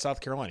Hurst did it at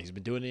South Carolina. He's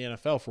been doing it in the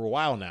NFL for a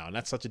while now, and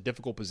that's such a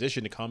difficult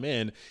position to come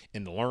in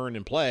and learn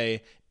and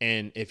play.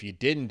 And if you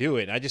didn't do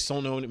it, I just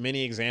don't know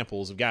many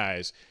examples of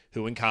guys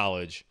who in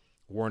college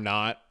were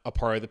not a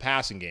part of the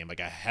passing game,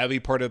 like a heavy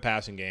part of the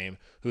passing game,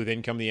 who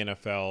then come to the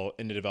NFL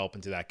and to develop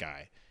into that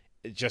guy.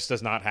 It just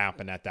does not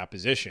happen at that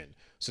position.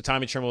 So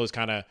Tommy Tremble is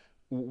kind of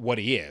what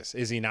he is.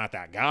 Is he not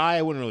that guy?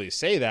 I wouldn't really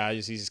say that.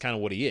 He's just kind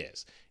of what he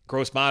is.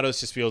 Gross-Matos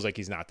just feels like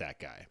he's not that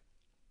guy.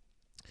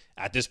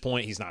 At this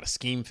point, he's not a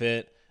scheme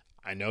fit.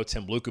 I know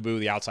Tim Lukabu,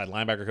 the outside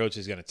linebacker coach,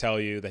 is going to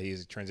tell you that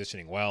he's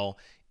transitioning well.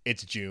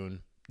 It's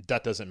June.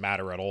 That doesn't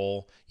matter at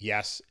all.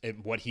 Yes,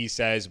 what he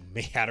says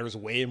matters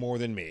way more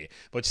than me,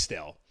 but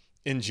still.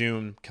 In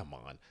June, come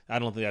on. I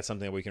don't think that's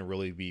something that we can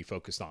really be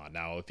focused on.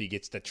 Now, if he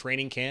gets to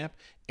training camp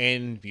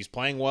and he's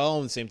playing well,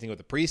 and the same thing with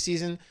the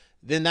preseason,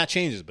 then that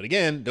changes. But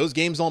again, those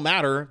games don't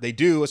matter. They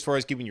do as far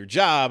as keeping your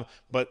job,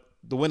 but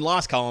the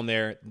win-loss column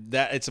there,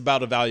 that it's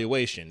about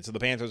evaluation. So the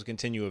Panthers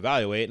continue to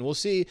evaluate, and we'll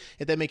see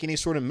if they make any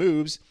sort of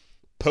moves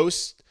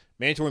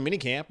post-mandatory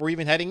minicamp or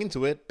even heading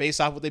into it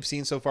based off what they've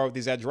seen so far with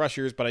these edge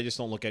rushers, but I just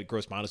don't look at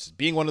Gross-Matos as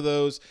being one of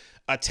those.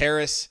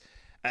 Terrace,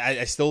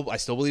 I still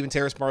believe in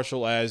Terrace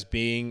Marshall as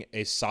being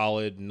a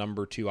solid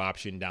number 2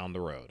 option down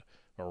the road.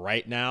 But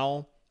right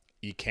now,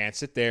 you can't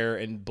sit there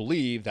and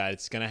believe that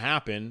it's going to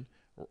happen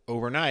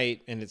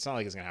overnight, and it's not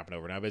like it's going to happen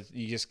overnight, but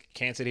you just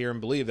can't sit here and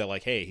believe that,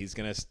 like, hey, he's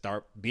going to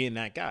start being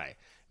that guy.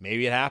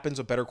 Maybe it happens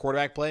with better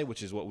quarterback play,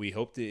 which is what we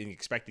hope to and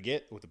expect to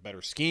get with a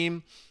better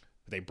scheme.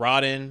 But they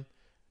brought in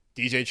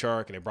DJ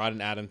Chark and they brought in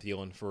Adam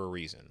Thielen for a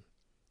reason,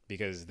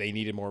 because they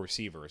needed more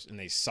receivers, and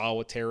they saw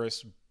what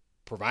Terrace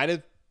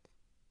provided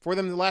for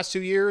them the last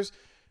 2 years,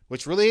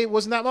 which really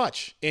wasn't that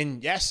much.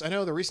 And yes, I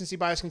know the recency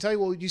bias can tell you,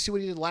 well, you see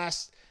what he did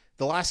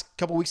the last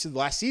couple weeks of the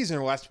last season,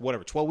 or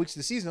 12 weeks of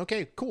the season.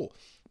 Okay, cool.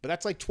 But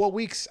that's like 12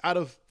 weeks out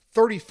of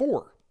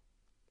 34.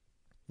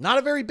 Not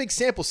a very big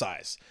sample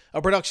size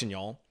of production,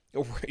 y'all,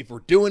 if we're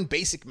doing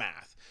basic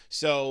math.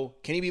 So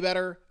can he be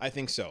better? I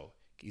think so.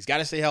 He's got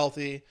to stay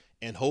healthy,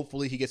 and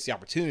hopefully he gets the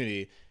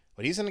opportunity.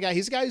 But he's a guy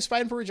who's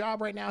fighting for a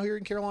job right now here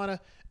in Carolina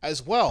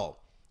as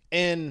well.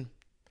 And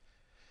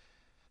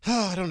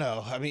I don't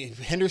know. I mean,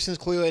 Henderson's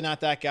clearly not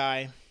that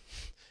guy.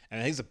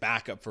 And he's a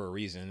backup for a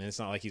reason. And it's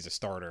not like he's a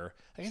starter.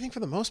 I think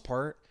for the most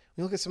part,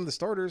 when you look at some of the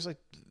starters, like,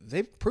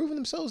 they've proven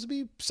themselves to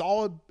be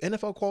solid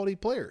NFL quality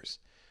players.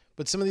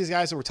 But some of these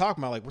guys that we're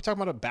talking about, like we're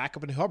talking about a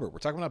backup in Hubbard. We're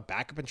talking about a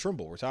backup in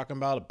Trimble. We're talking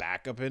about a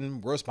backup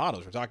in Gross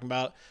Matos. We're talking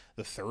about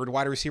the third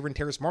wide receiver in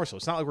Terrace Marshall.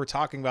 It's not like we're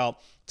talking about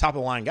top of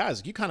the line guys.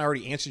 Like you kind of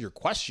already answered your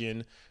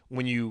question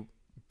when you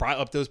brought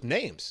up those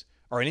names.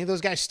 Are any of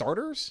those guys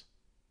starters?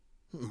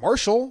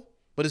 Marshall,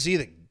 but is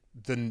he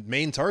the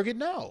main target?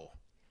 No.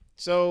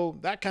 So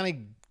that kind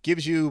of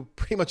gives you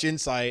pretty much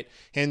insight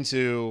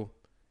into,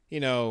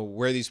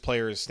 where these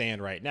players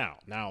stand right now.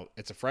 Now,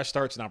 it's a fresh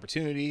start. It's an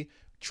opportunity.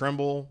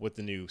 Trimble with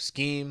the new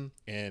scheme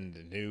and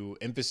the new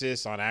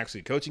emphasis on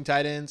actually coaching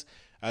tight ends,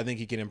 I think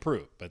he can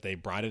improve. But they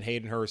brought in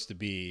Hayden Hurst to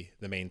be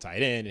the main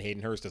tight end, and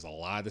Hayden Hurst does a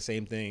lot of the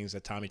same things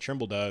that Tommy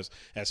Trimble does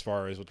as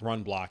far as with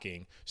run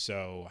blocking.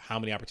 So how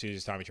many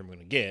opportunities is Tommy Trimble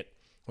going to get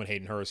when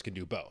Hayden Hurst can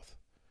do both?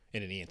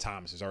 And then Ian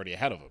Thomas is already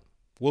ahead of him.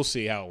 We'll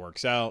see how it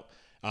works out.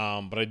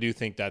 But I do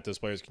think that those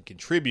players can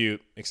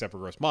contribute, except for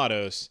Gross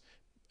Matos.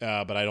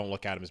 But I don't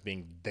look at him as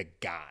being the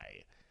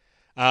guy.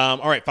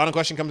 All right, final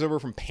question comes over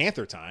from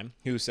Panther Time,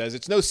 who says,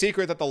 it's no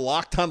secret that the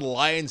Locked On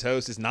Lions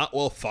host is not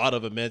well thought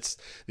of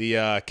amidst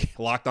the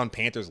Locked On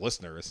Panthers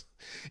listeners.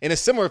 In a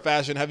similar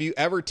fashion, have you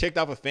ever ticked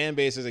off a fan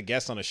base as a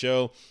guest on a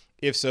show?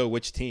 If so,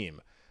 which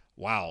team?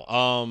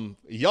 Wow.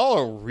 Y'all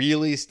are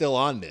really still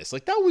on this.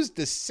 Like, that was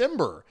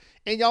December,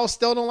 and y'all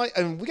still don't like,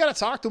 and we got to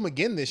talk to him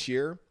again this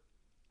year.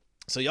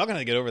 So y'all got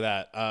to get over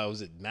that.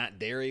 Was it Matt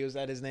Derry? Was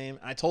that his name?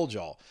 I told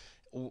y'all.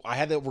 I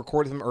had to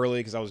record him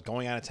early because I was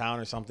going out of town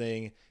or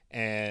something,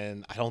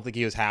 and I don't think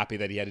he was happy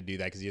that he had to do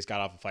that because he just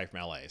got off a flight from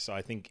LA. So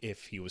I think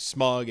if he was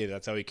smug, if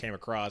that's how he came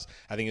across,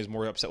 I think he was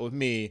more upset with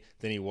me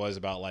than he was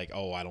about like,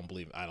 oh, I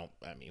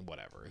mean,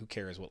 whatever. Who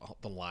cares what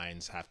the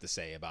Lions have to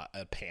say about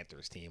a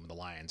Panthers team? The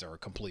Lions are a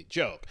complete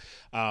joke.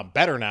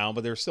 Better now,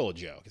 but they're still a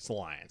joke. It's the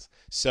Lions.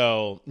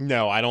 So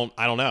no, I don't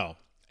know.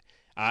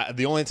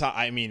 The only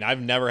time,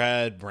 I've never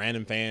had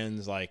random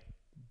fans like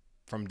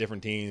from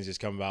different teams just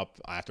come up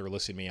after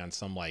listening to me on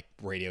some like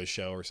radio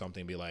show or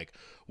something, be like,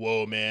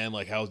 whoa, man,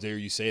 like how dare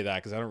you say that?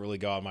 Because I don't really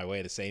go out of my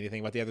way to say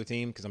anything about the other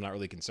team because I'm not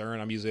really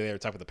concerned. I'm usually there to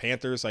talk with the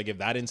Panthers, so I give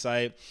that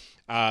insight.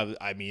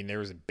 There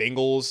was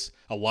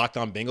a Locked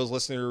On Bengals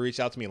listener who reached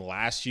out to me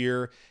last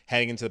year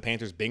heading into the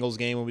Panthers-Bengals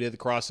game when we did the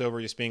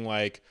crossover, just being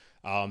like,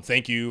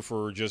 thank you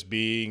for just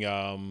being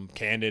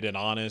candid and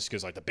honest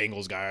because like the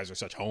Bengals guys are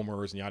such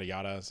homers and yada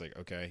yada. It's like,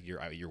 okay,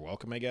 you're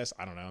welcome, I guess.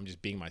 I don't know. I'm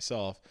just being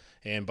myself.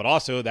 But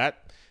also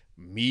that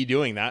me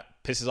doing that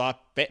pisses off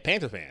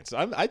Panther fans.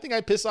 I think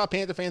I piss off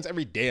Panther fans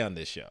every day on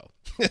this show.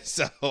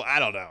 So I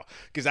don't know,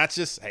 because that's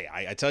just, hey,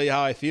 I tell you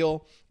how I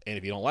feel, and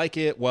if you don't like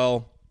it,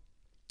 well,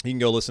 you can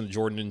go listen to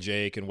Jordan and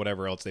Jake and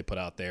whatever else they put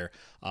out there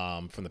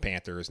from the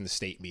Panthers and the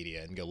state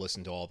media, and go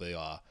listen to all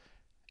the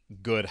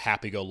good,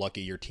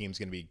 happy-go-lucky, your team's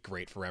going to be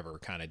great forever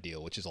kind of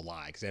deal, which is a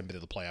lie because they haven't been to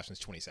the playoffs since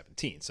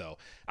 2017. So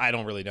I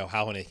don't really know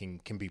how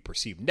anything can be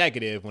perceived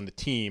negative when the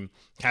team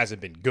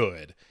hasn't been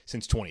good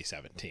since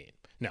 2017.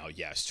 Now,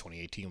 yes,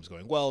 2018 was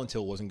going well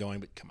until it wasn't going,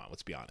 but come on,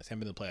 let's be honest.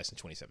 Haven't been to the playoffs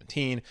since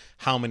 2017.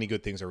 How many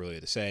good things are really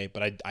to say?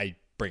 But I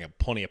bring up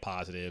plenty of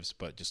positives,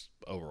 but just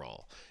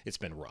overall, it's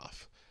been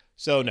rough.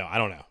 So, no, I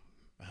don't know.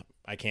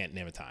 I can't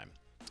name a time.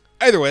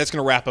 Either way, that's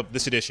going to wrap up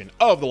this edition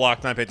of the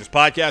Locked On Panthers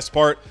podcast,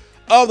 part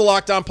of the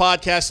Locked On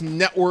Podcast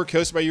Network,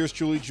 hosted by yours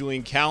truly,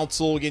 Julian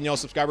Council. Again, y'all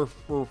subscribe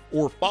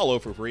or follow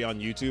for free on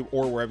YouTube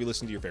or wherever you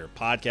listen to your favorite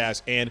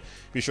podcast. And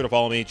be sure to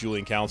follow me,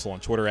 Julian Council,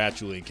 on Twitter at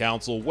Julian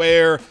Council,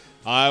 where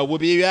I will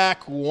be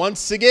back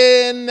once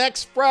again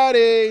next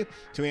Friday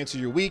to answer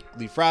your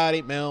weekly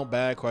Friday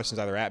mailbag questions,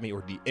 either at me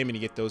or DM me to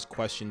get those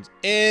questions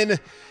in.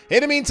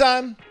 In the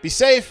meantime, be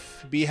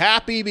safe, be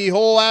happy, be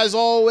whole as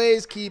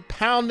always, keep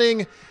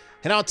pounding,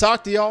 and I'll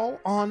talk to y'all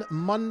on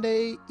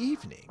Monday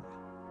evening.